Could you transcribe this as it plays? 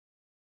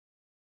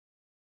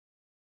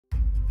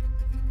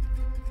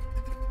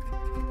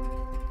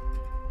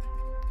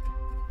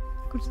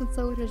كل شيء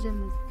نصوره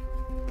جميل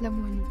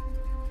تلموني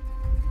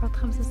بعد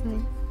 5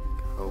 سنين.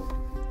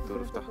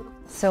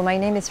 So my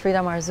name is Frida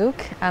Marzouk.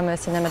 I'm a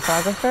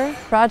cinematographer.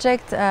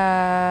 Project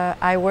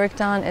I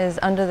worked on is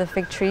Under the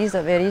Fig Trees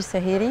of Erige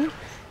Sehiri.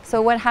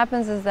 So what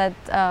happens is that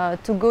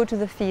to go to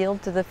the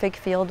field, to the fig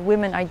field,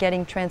 women are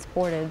getting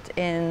transported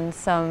in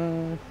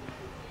some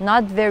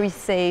not very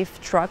safe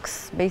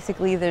trucks.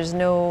 Basically there's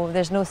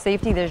no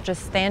safety, there's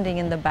just standing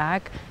in the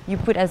back. You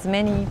put as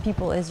many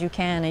people as you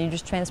can and you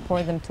just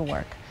transport them to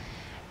work.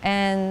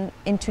 And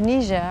in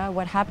Tunisia,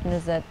 what happens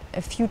is that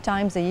a few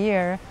times a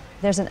year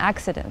there's an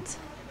accident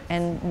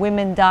and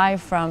women die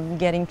from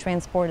getting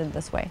transported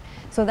this way.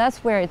 So that's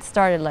where it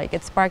started, like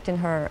it sparked in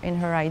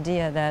her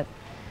idea that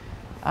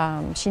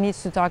she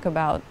needs to talk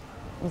about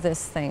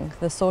this thing,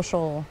 the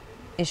social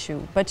issue.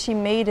 But she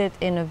made it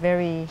in a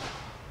very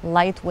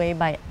light way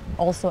by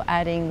also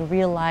adding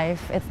real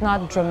life. It's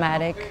not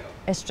dramatic,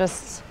 it's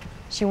just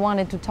she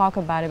wanted to talk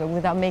about it but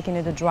without making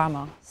it a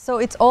drama. So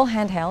it's all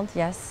handheld,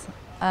 yes.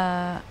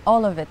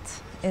 All of it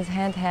is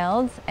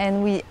handheld,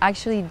 and we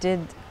actually did,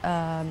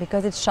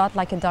 because it's shot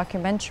like a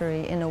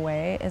documentary in a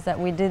way, is that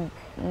we did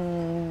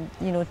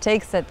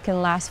takes that can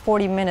last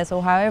 40 minutes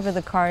or however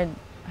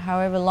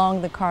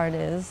long the card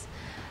is,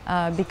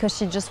 because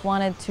she just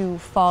wanted to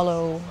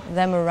follow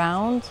them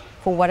around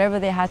for whatever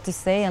they had to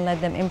say and let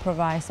them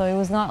improvise. So it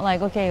was not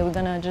like, okay, we're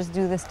gonna just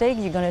do this take,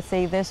 you're gonna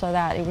say this or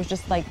that. It was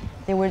just like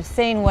they were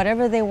saying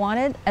whatever they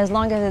wanted as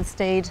long as it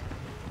stayed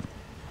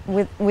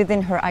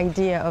within her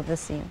idea of the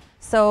scene.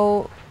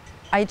 So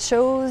I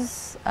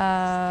chose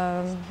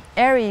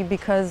ARRI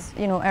because,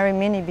 ARRI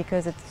Mini,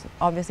 because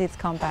it's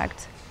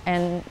compact,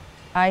 and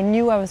I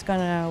knew I was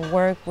gonna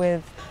work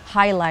with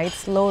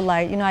highlights, low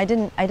light. I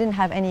didn't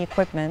have any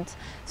equipment,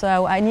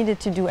 so I needed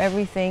to do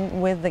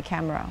everything with the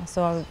camera.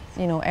 So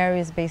ARRI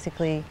is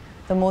basically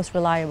the most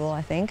reliable,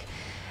 I think.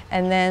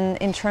 And then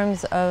in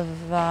terms of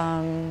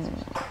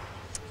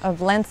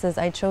lenses,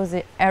 I chose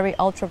the ARRI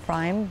Ultra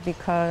Prime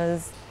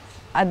because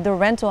at the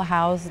rental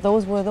house,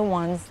 those were the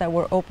ones that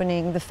were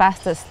opening the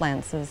fastest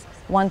lenses,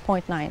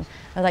 1.9.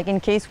 Like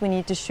in case we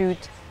need to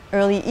shoot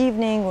early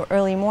evening or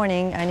early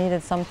morning, I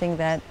needed something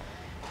that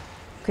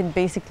could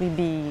basically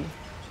be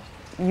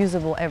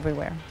usable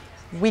everywhere.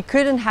 We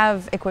couldn't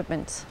have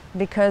equipment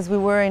because we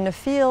were in a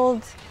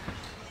field,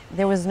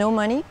 there was no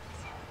money,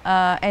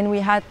 and we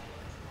had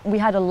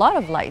a lot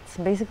of light.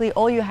 Basically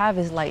all you have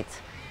is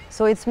light.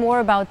 So it's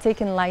more about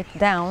taking light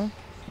down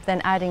than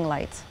adding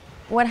light.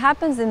 What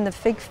happens in the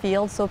fig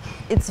field, so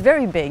it's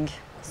very big.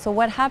 So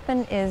what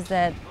happened is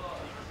that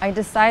I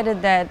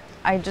decided that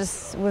I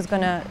just was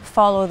gonna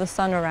follow the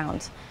sun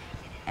around.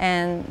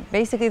 And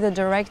basically the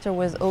director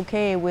was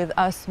okay with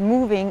us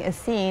moving a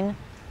scene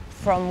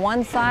from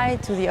one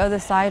side to the other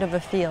side of a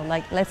field.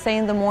 Like let's say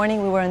in the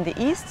morning we were in the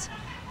east,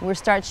 we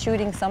start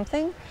shooting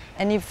something,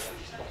 and if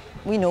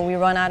we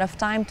run out of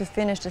time to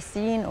finish the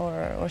scene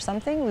or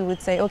something, we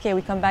would say, okay,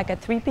 we come back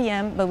at 3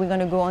 p.m. but we're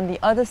gonna go on the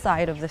other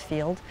side of the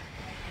field.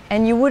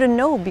 And you wouldn't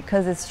know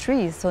because it's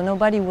trees, so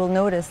nobody will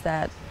notice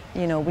that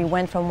we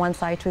went from one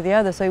side to the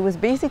other. So it was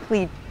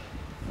basically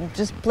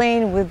just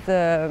playing with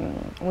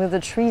the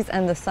trees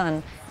and the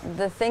sun.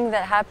 The thing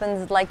that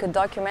happens like a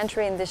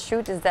documentary in this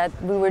shoot is that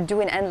we were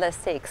doing endless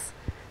takes.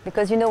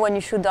 Because when you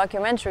shoot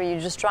documentary,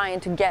 you're just trying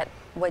to get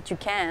what you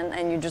can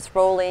and you're just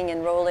rolling,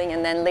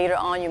 and then later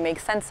on you make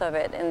sense of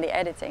it in the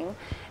editing.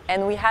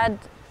 And we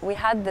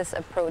had this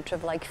approach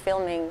of like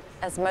filming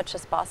as much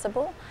as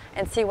possible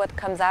and see what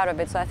comes out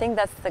of it. So I think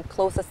that's the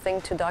closest thing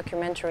to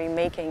documentary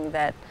making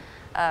that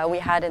we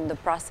had in the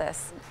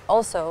process.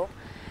 Also,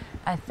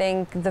 I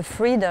think the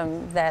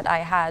freedom that I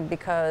had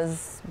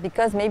because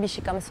maybe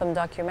she comes from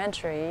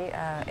documentary,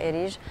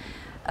 Erige,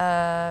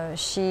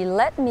 she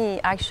let me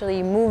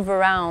actually move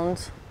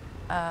around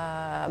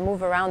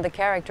the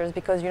characters,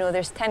 because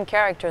there's 10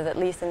 characters at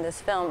least in this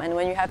film, and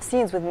when you have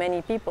scenes with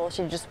many people,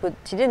 she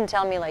didn't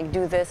tell me like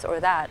do this or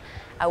that.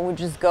 I would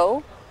just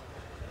go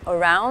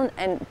around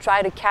and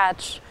try to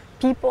catch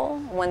people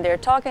when they're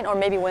talking or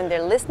maybe when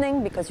they're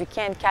listening, because you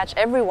can't catch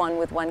everyone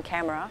with one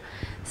camera.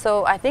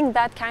 So I think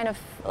that kind of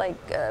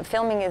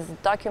filming is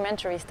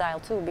documentary style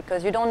too,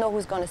 because you don't know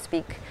who's going to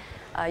speak.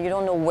 You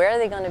don't know where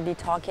they're going to be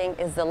talking.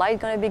 Is the light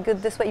going to be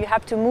good this way? You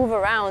have to move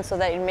around so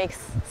that it makes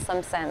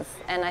some sense.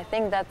 And I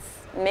think that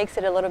makes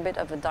it a little bit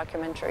of a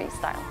documentary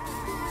style.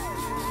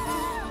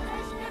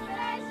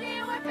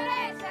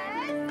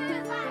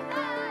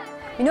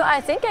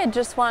 I think I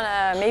just want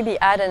to maybe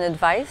add an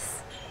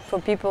advice for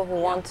people who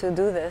want to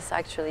do this,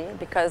 actually,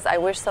 because I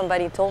wish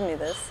somebody told me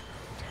this,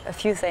 a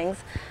few things.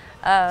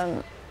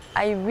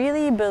 I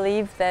really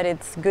believe that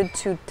it's good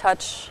to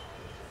touch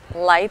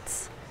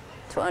light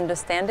to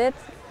understand it.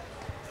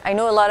 I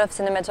know a lot of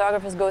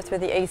cinematographers go through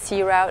the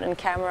AC route and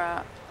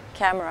camera,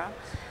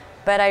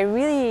 but I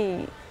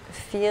really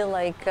feel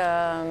like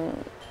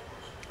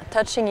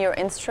touching your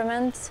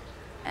instrument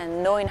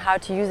and knowing how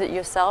to use it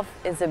yourself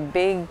is a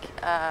big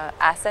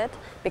asset,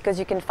 because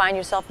you can find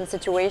yourself in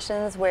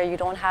situations where you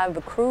don't have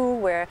a crew,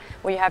 where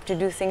you have to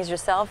do things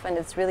yourself, and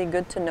it's really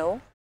good to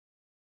know.